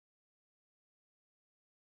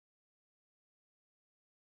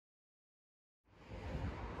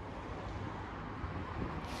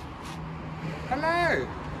Hello,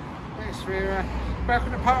 yes, we're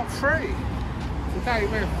welcome to part 3. Today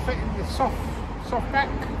we're fitting the soft back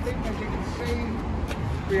thing. As you can see,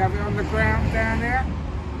 we have it on the ground down there.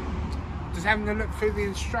 Just having a look through the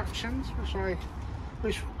instructions,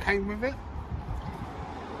 which came with it.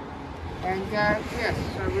 And yes,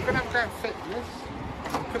 so we're going to have to go and fit this.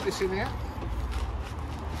 Put this in here.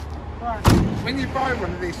 Right, when you buy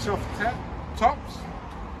one of these soft tops,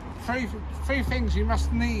 three things you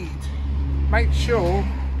must need. Make sure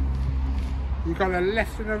you've got a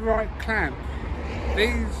left and a right clamp.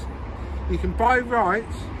 These you can buy right,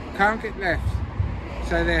 can't get left.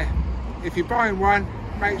 So there, if you're buying one,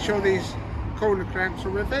 make sure these corner clamps are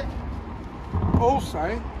with it.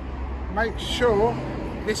 Also, make sure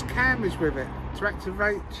this cam is with it to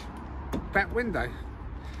activate that window.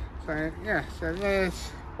 So yeah, so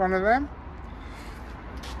there's one of them.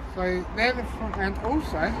 So they're the front, and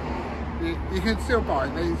also you can still buy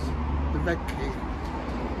these, the red key.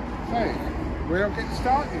 So we'll get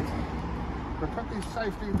started. We'll put these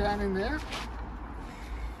safely down in there.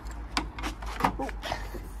 Oh.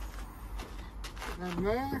 Put them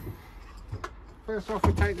there. First off,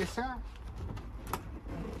 we'll take this out.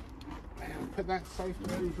 And put that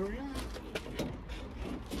safely over here.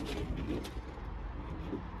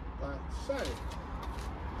 Like so.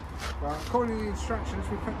 Right, according to the instructions,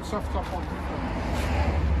 we put the soft top on.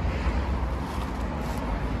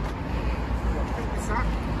 Pick this up.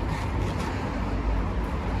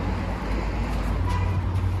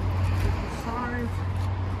 Pick the side.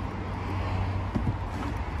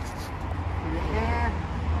 Put it there.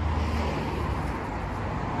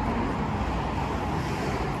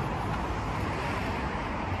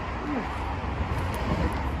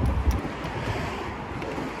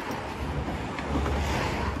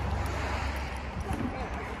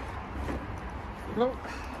 Look.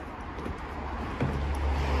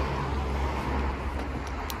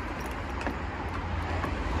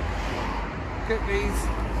 Get these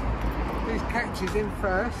catches in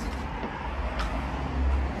first.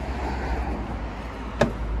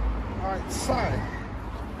 Right, so right,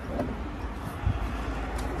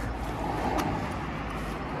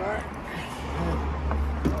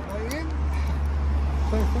 are they in?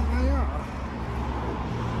 So I think they are.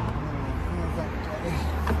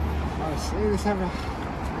 I see. Let's have a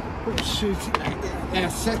little shoot it back there.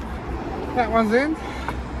 That's it. That one's in.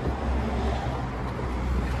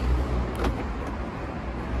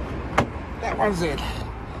 That one's in.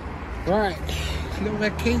 Right. Little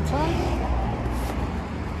bit key time.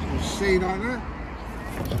 You see like that.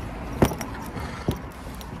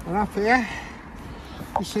 And up here,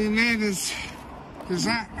 you see in there, there's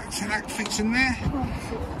that. So that fits in there.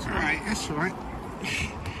 Right, that's right.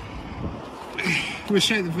 We'll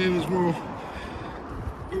show the viewers more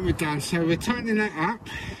when we're done. So we're tightening that up.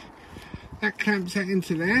 That clamps that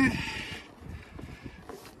into there.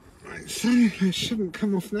 Right, so it shouldn't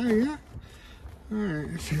come off now yet.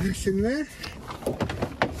 Alright, so that's in there.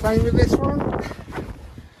 Same with this one. A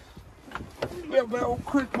little bit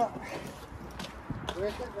awkward, but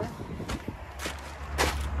there's it there.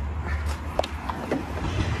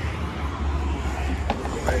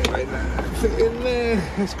 Wait, that fit in there.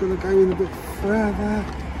 That's going to go in a bit further.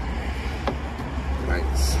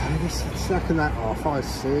 Right, so just sucking that off, I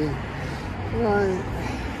see. Right.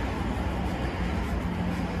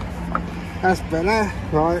 That's better.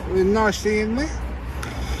 Right, we're nicely in there.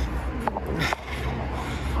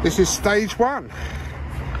 This is stage 1.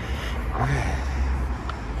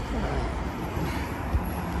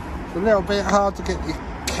 It's a little bit hard to get the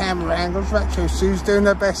camera angles right, so Sue's doing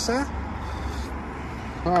her best there.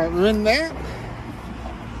 Right, we're in there.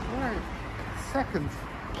 Right, second.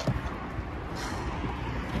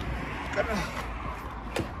 Gonna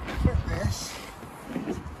put this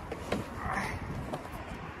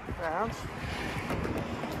down.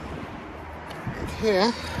 And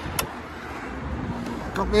here,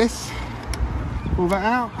 got this. Pull that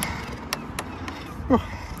out.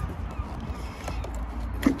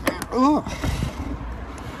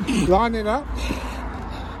 Line it up,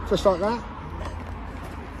 just like that.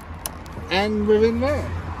 And we're in there.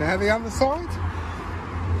 Now the other side.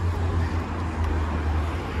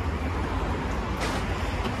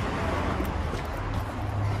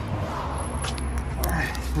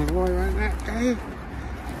 Why won't that go?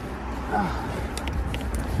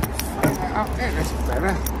 Up there, that's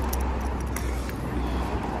better.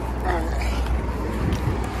 Right.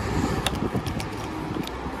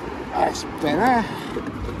 That's better.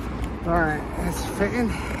 Right, that's fitting.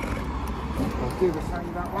 I'll do the same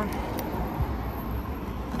with that one.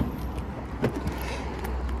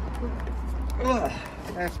 Ugh,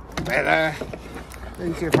 that's better.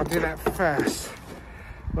 Easy if I do that first.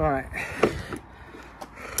 Right.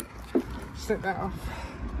 Slip that off.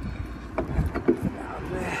 Put that on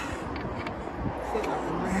there. Slip that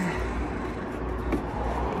on there.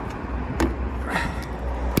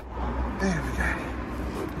 There we go.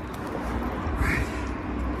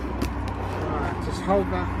 Right, just hold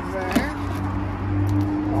that there.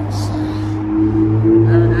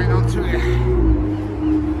 Now we're going on to it.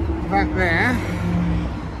 That there.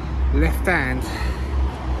 Left hand.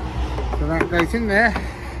 So that goes in there.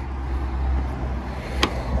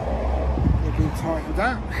 Tightened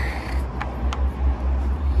up.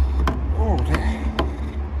 Oh, there.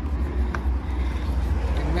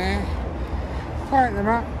 In there. Tighten them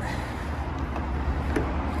up.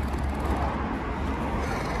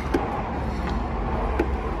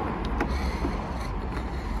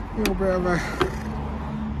 A little bit of a.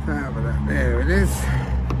 There it is.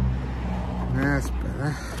 That's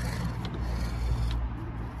better.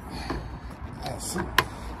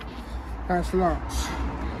 That's lots.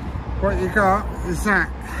 What you got is that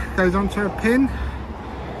goes onto a pin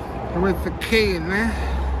with the key in there.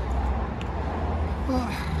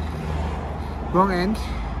 Wrong end.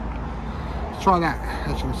 Try that,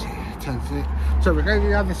 as you can see, it turns it. So we go to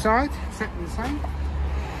the other side, exactly the same.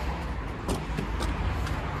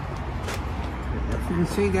 If you can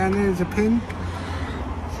see down there, there's a pin.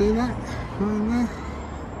 See that? Right in there?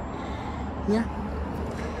 Yeah.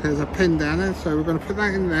 There's a pin down there, so we're going to put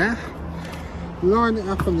that in there. Line it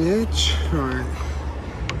up on the edge, right,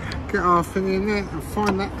 get our thing in there and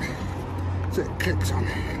find that so it clicks on.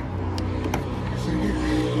 So,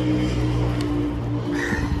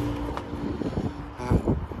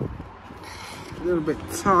 a little bit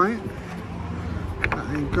tight, that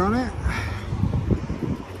ain't got it.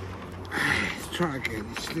 Let's try again,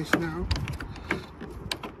 it's this now.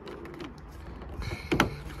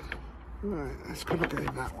 Right, that's got to go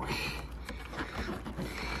that way.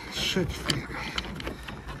 Should fit.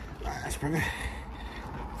 Right, that's better.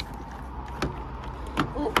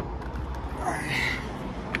 Oh, right.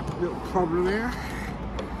 Little problem here.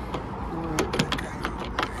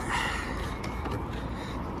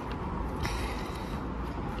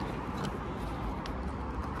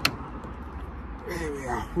 There we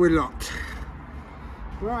are, we're locked.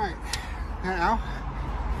 Right, now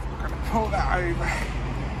I'm going to pull that over.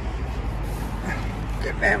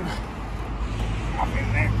 Get them up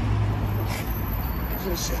in there.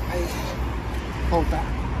 Just hold that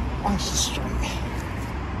nice and straight.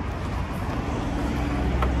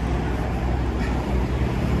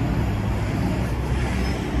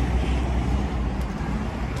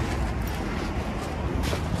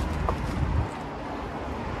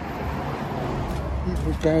 Here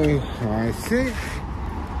we go. I see.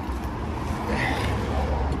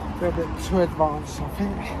 A little bit too advanced, I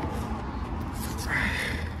think.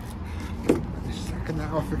 Just sucking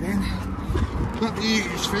that off again. Not the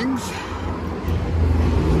easiest things.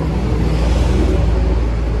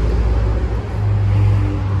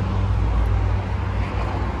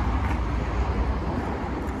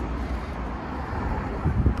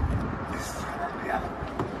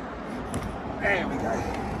 There we go.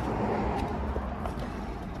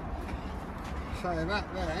 So that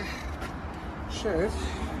there should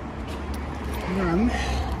run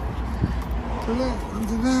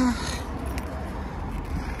under there.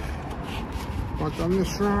 I've done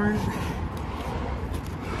this right.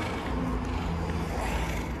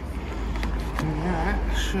 And that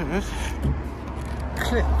should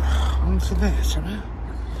clip onto there somehow.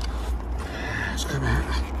 Let's come out.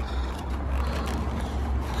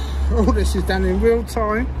 All this is done in real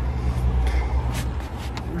time.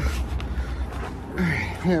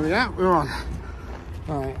 Here we are, we're on.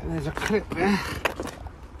 Right, there's a clip there.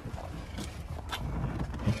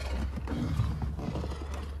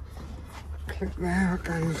 There it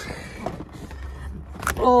goes.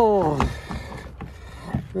 Oh,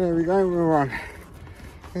 there we go, we're on.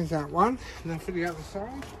 There's that one. Now for the other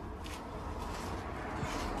side.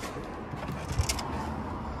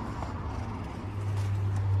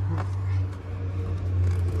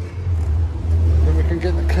 Then we can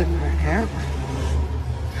get the clip back out.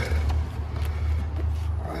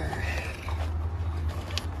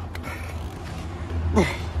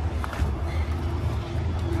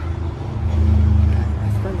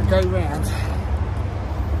 Go round.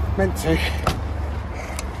 Meant to.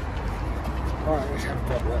 Right, let's have a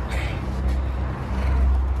good look.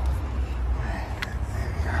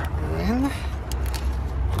 There we go. In.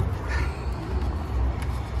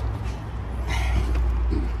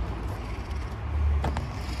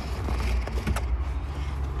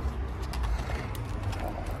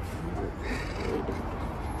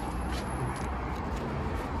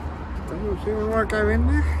 See when I go in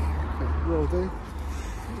there? It will do.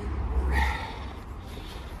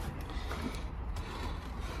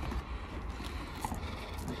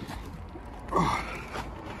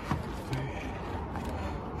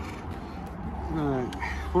 Right,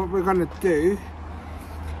 what we're going to do,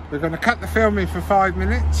 we're going to cut the filming for 5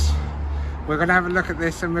 minutes. We're going to have a look at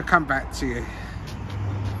this and we'll come back to you.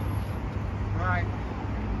 Right,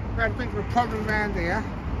 we had a bit of a problem around here.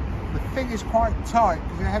 The thing is quite tight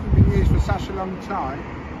because it hasn't been used for such a long time.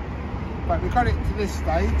 But we got it to this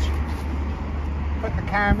stage. Put the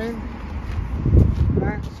cam in.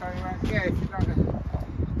 Right, so yeah, if you'd like to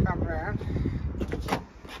come round,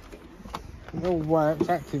 it all works,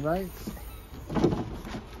 activates.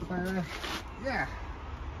 So yeah,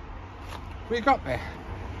 we got there.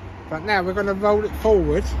 But now we're going to roll it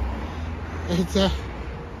forward and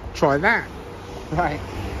try that. Right.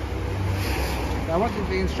 Now what did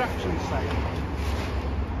the instructions say?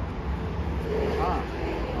 Right,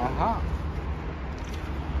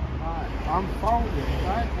 unfold it,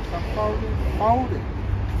 right? Let's unfold it, fold it.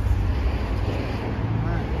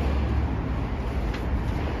 Right.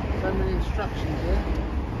 So many instructions here.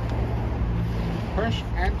 Push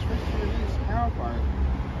and twist to release elbow.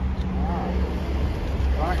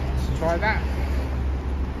 Right, let's try that.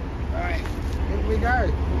 Right, here we go.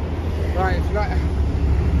 Right, if you like,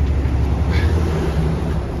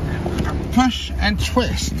 push and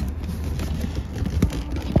twist.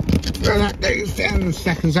 So that goes down and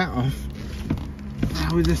seconds that off.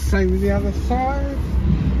 Now we just same with the other side.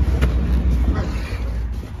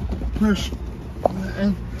 Push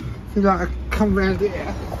and if you like to come round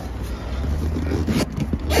here.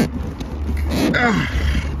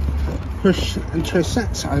 Push and twist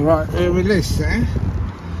that side. Right, we'll release there.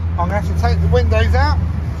 I'm going to have to take the windows out.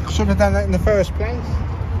 Should have done that in the first place.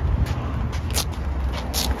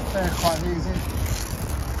 They're quite easy.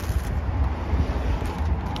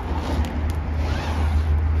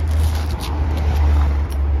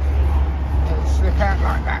 Let it slip out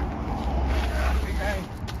like that. There we go.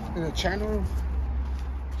 In the channel.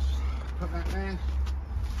 Put that there.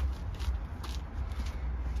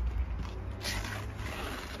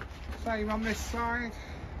 Same on this side.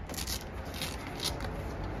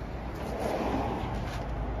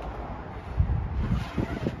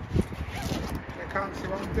 You can't see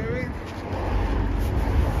what I'm doing.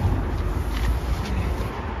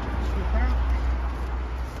 Slip out.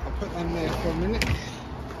 I'll put them there for a minute.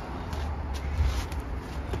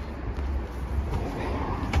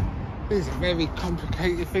 These are very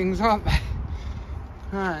complicated things, aren't they?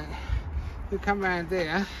 Right, we come round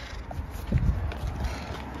here.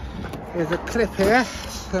 There's a clip here,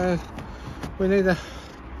 so we need to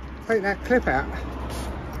take that clip out.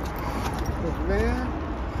 Put there.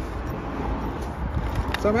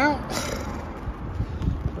 Some out.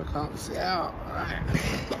 I can't see out. Right.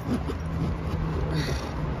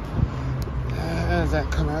 How's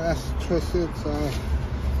that come out? That's twisted, so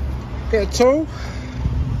get a tool.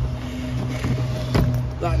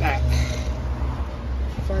 Like that.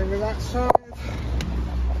 Same with that side.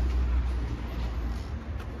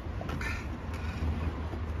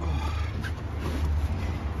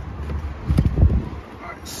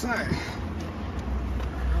 Right, so are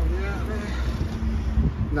we out there?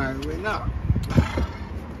 No, we're not.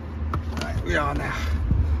 Right, we are now.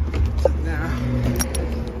 So now,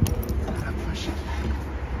 push it.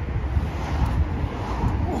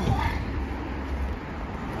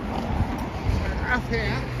 So up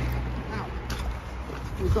here.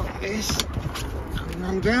 We've got this,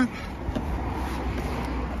 roll down.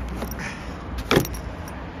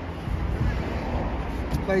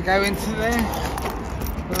 They go into there,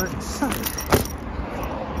 like so.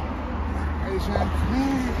 Goes round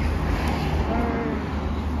there.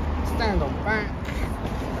 Stand on back.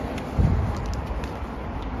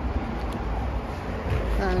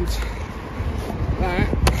 And that.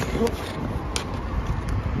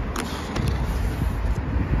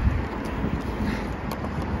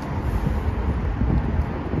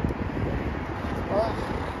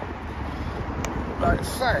 Like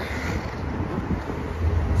so.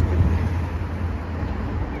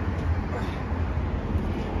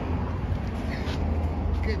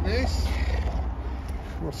 Get this.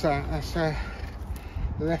 What's that? That's the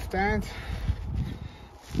left hand.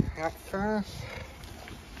 Up first.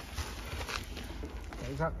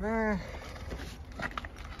 Goes up there.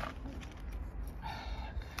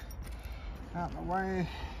 Out the way.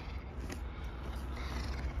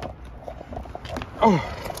 Oh.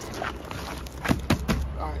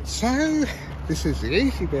 Right, so this is the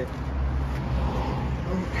easy bit.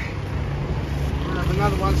 We'll have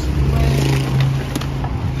another one somewhere.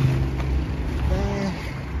 There.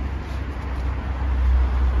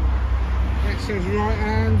 says right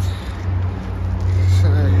hand. So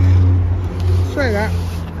say that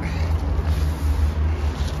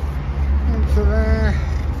into there,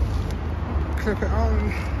 clip it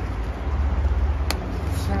on.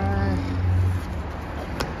 So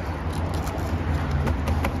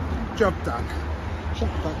job done. Shut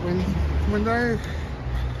that window.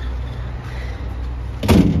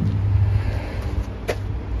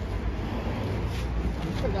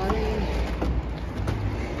 Put that in.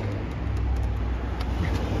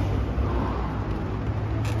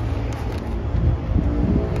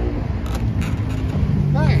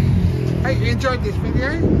 Hope you enjoyed this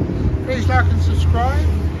video. Please like and subscribe.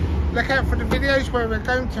 Look out for the videos where we're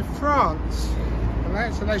going to France.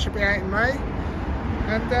 So they should be out in May.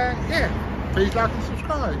 And yeah, please like and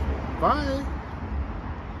subscribe. Bye.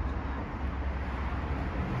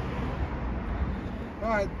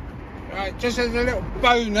 Right, just as a little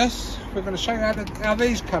bonus, we're going to show you how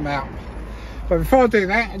these come out. But before I do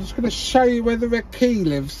that, I'm just going to show you where the red key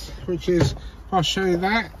lives, which is, I'll show you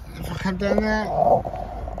that. If I come down there,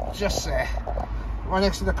 just there, right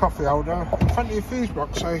next to the coffee holder, in front of your fuse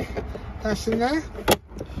box, so that's in there.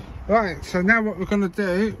 Right, so now what we're going to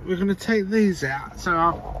do, we're going to take these out. So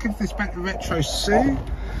I'll give this back to Retro Sue.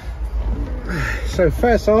 So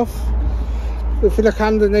first off, if you look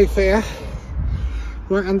underneath here,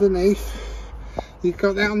 right underneath, you've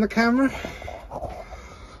got that on the camera.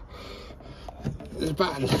 There's a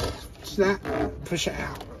button, snap, push it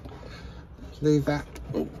out. Leave that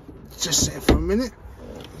just there for a minute.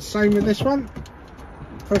 Same with this one,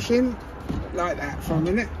 push in like that for a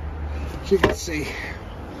minute, so you can see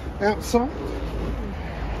outside.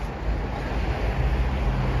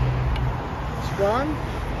 That's one.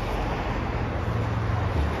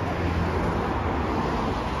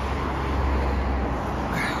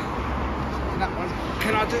 And that one,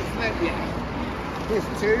 can I do it from there? Yeah. Here's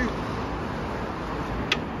two.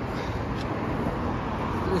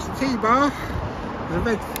 There's T-bar, there's a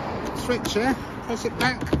red switch there. Press it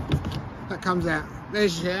back, that comes out.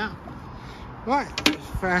 There's your out. Right,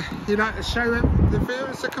 if you'd like to show the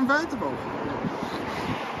viewers the convertible.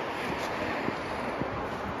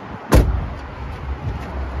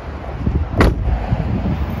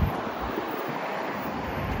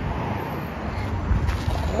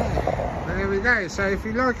 There we go. So if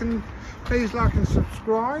you like, and please like and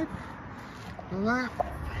subscribe and that.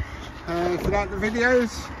 If you like the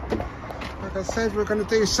videos, like I said, we're going to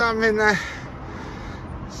do something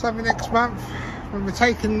next month when we're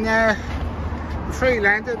taking the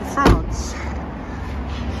freelander to France.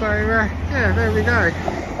 So yeah, there we go.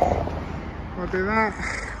 I'll do that.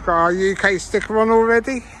 Got our UK sticker on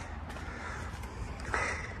already.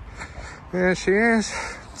 There she is.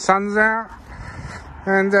 Sun's out,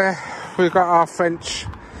 and we've got our French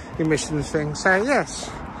emissions thing. So yes,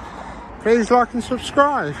 please like and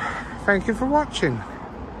subscribe. Thank you for watching.